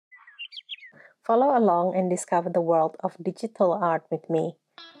Follow along and discover the world of digital art with me.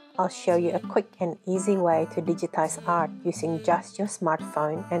 I'll show you a quick and easy way to digitize art using just your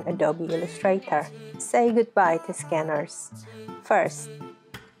smartphone and Adobe Illustrator. Say goodbye to scanners. First,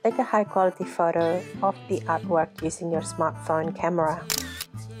 take a high-quality photo of the artwork using your smartphone camera.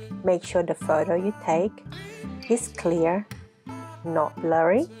 Make sure the photo you take is clear, not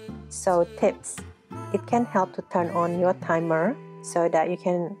blurry. So tips, it can help to turn on your timer so that you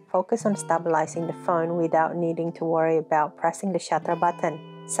can focus on stabilizing the phone without needing to worry about pressing the shutter button.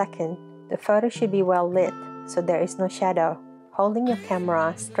 Second, the photo should be well lit so there is no shadow. Holding your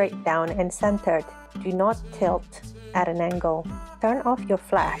camera straight down and centered. Do not tilt at an angle. Turn off your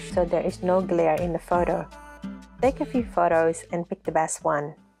flash so there is no glare in the photo. Take a few photos and pick the best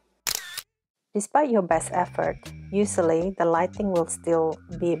one. Despite your best effort, usually the lighting will still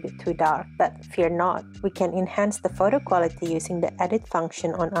be a bit too dark, but fear not, we can enhance the photo quality using the edit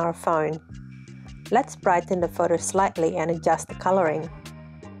function on our phone. Let's brighten the photo slightly and adjust the coloring.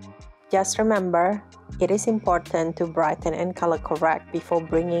 Just remember, it is important to brighten and color correct before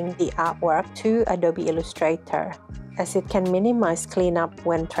bringing the artwork to Adobe Illustrator, as it can minimize cleanup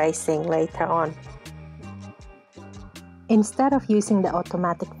when tracing later on. Instead of using the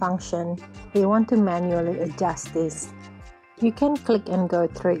automatic function, we want to manually adjust this. You can click and go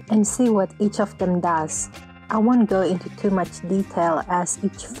through and see what each of them does. I won't go into too much detail as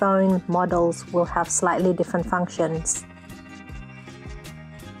each phone models will have slightly different functions.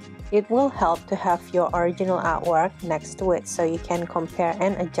 It will help to have your original artwork next to it so you can compare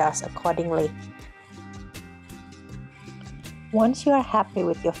and adjust accordingly. Once you are happy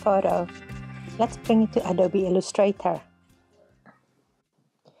with your photo, let's bring it to Adobe Illustrator.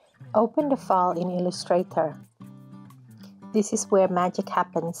 Open the file in Illustrator. This is where magic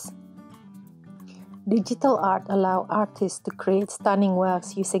happens. Digital art allows artists to create stunning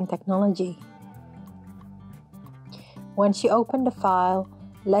works using technology. Once you open the file,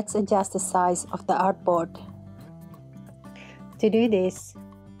 let's adjust the size of the artboard. To do this,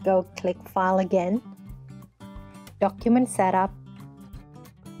 go click File again, Document Setup,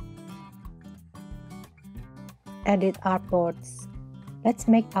 Edit Artboards. Let's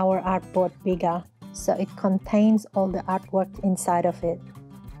make our artboard bigger so it contains all the artwork inside of it.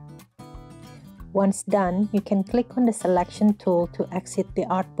 Once done, you can click on the selection tool to exit the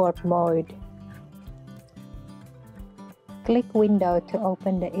artboard mode. Click Window to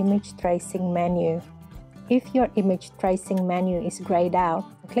open the image tracing menu. If your image tracing menu is grayed out,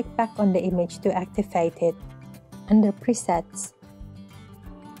 click back on the image to activate it. Under Presets,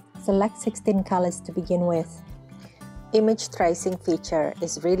 select 16 colors to begin with. Image tracing feature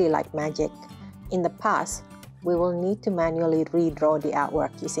is really like magic. In the past, we will need to manually redraw the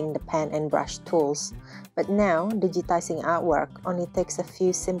artwork using the pen and brush tools. But now, digitizing artwork only takes a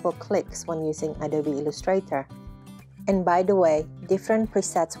few simple clicks when using Adobe Illustrator. And by the way, different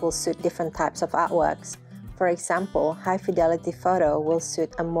presets will suit different types of artworks. For example, high fidelity photo will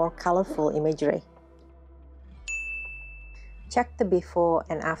suit a more colorful imagery. Check the before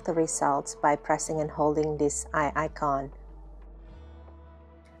and after results by pressing and holding this eye icon.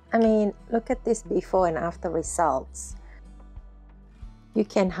 I mean, look at this before and after results. You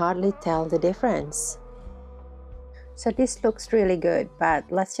can hardly tell the difference. So this looks really good, but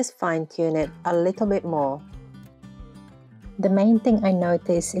let's just fine-tune it a little bit more. The main thing I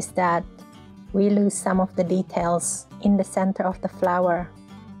notice is that we lose some of the details in the center of the flower.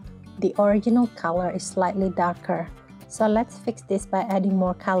 The original color is slightly darker. So let's fix this by adding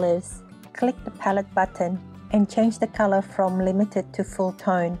more colors. Click the palette button and change the color from limited to full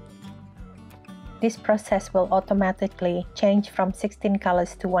tone. This process will automatically change from 16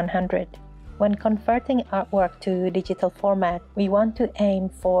 colors to 100. When converting artwork to digital format, we want to aim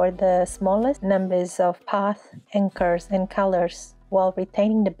for the smallest numbers of paths, anchors, and colors while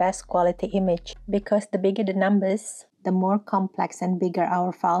retaining the best quality image, because the bigger the numbers, the more complex and bigger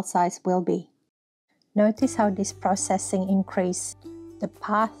our file size will be. Notice how this processing increases the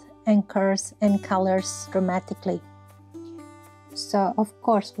path, anchors, and colors dramatically. So of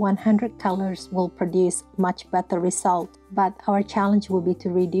course 100 colors will produce much better result, but our challenge will be to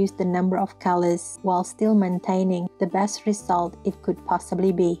reduce the number of colors while still maintaining the best result it could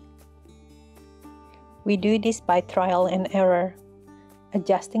possibly be. We do this by trial and error,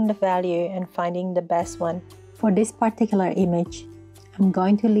 adjusting the value and finding the best one. For this particular image, I'm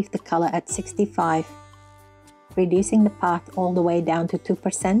going to leave the color at 65, reducing the path all the way down to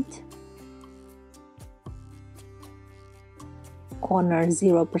 2%, corner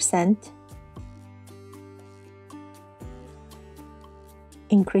 0%,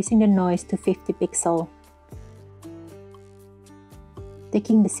 increasing the noise to 50 pixels.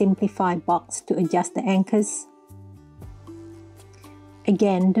 Ticking the Simplify box to adjust the anchors.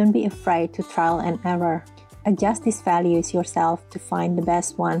 Again, don't be afraid to trial and error. Adjust these values yourself to find the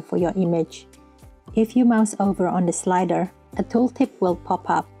best one for your image. If you mouse over on the slider, a tooltip will pop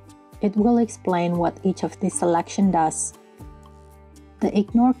up. It will explain what each of this selection does. The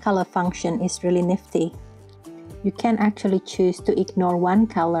Ignore Color function is really nifty. You can actually choose to ignore one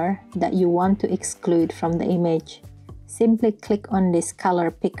color that you want to exclude from the image. Simply click on this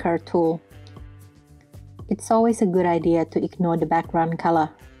color picker tool. It's always a good idea to ignore the background color.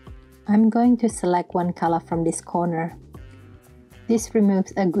 I'm going to select one color from this corner. This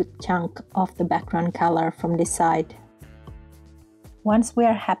removes a good chunk of the background color from this side. Once we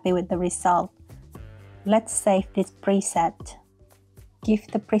are happy with the result, let's save this preset. Give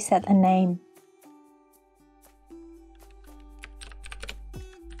the preset a name.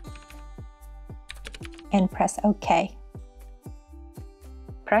 And press OK.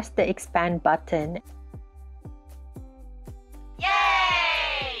 Press the Expand button.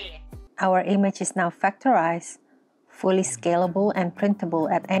 Yay! Our image is now factorized, fully scalable and printable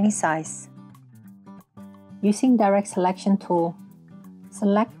at any size. Using Direct Selection tool,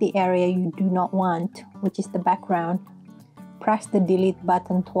 select the area you do not want, which is the background. Press the Delete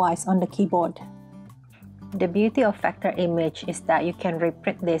button twice on the keyboard. The beauty of Vector Image is that you can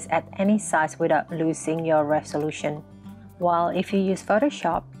reprint this at any size without losing your resolution. While if you use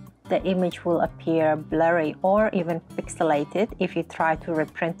Photoshop, the image will appear blurry or even pixelated if you try to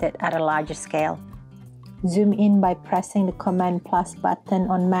reprint it at a larger scale. Zoom in by pressing the Command+ button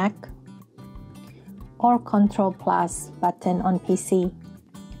on Mac or Control+ button on PC.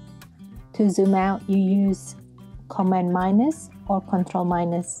 To zoom out, you use Command- or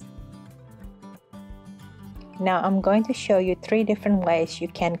Control-. Now I'm going to show you 3 different ways you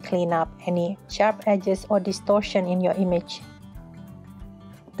can clean up any sharp edges or distortion in your image.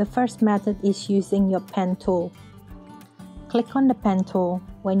 The first method is using your pen tool. Click on the pen tool.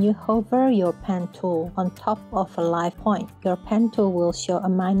 When you hover your pen tool on top of a live point, your pen tool will show a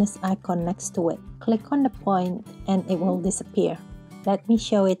minus icon next to it. Click on the point and it will disappear. Let me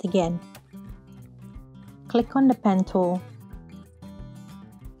show it again. Click on the pen tool.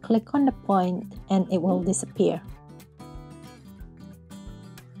 Click on the point and it will disappear.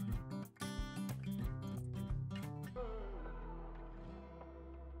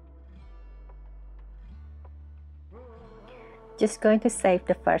 Just going to save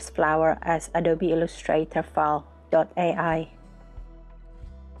the first flower as Adobe Illustrator file.ai.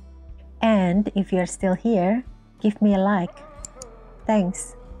 And if you're still here, give me a like.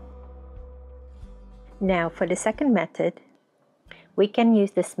 Thanks. Now for the second method, we can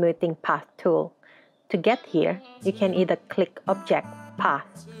use the Smoothing Path tool. To get here, you can either click Object,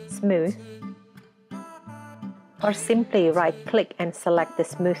 Path, Smooth, or simply right-click and select the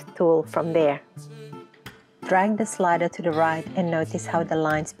Smooth tool from there. Drag the slider to the right and notice how the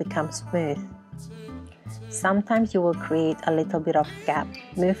lines become smooth. Sometimes you will create a little bit of gap.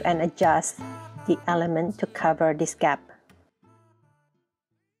 Move and adjust the element to cover this gap.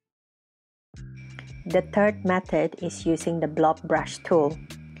 The third method is using the Blob Brush tool.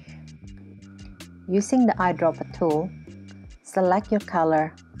 Using the eyedropper tool, select your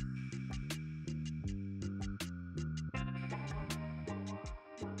color.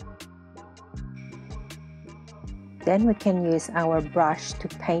 Then we can use our brush to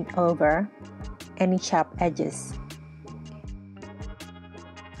paint over any sharp edges.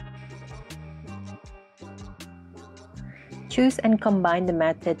 Choose and combine the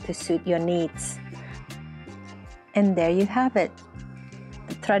method to suit your needs. And there you have it.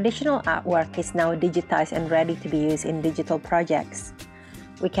 The traditional artwork is now digitized and ready to be used in digital projects.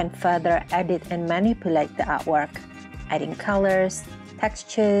 We can further edit and manipulate the artwork, adding colors,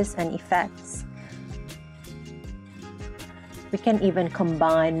 textures, and effects. We can even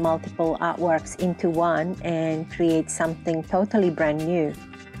combine multiple artworks into one and create something totally brand new.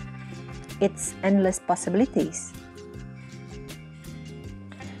 It's endless possibilities.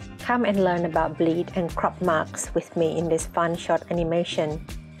 Come and learn about bleed and crop marks with me in this fun short animation.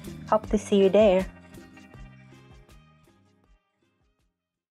 Hope to see you there.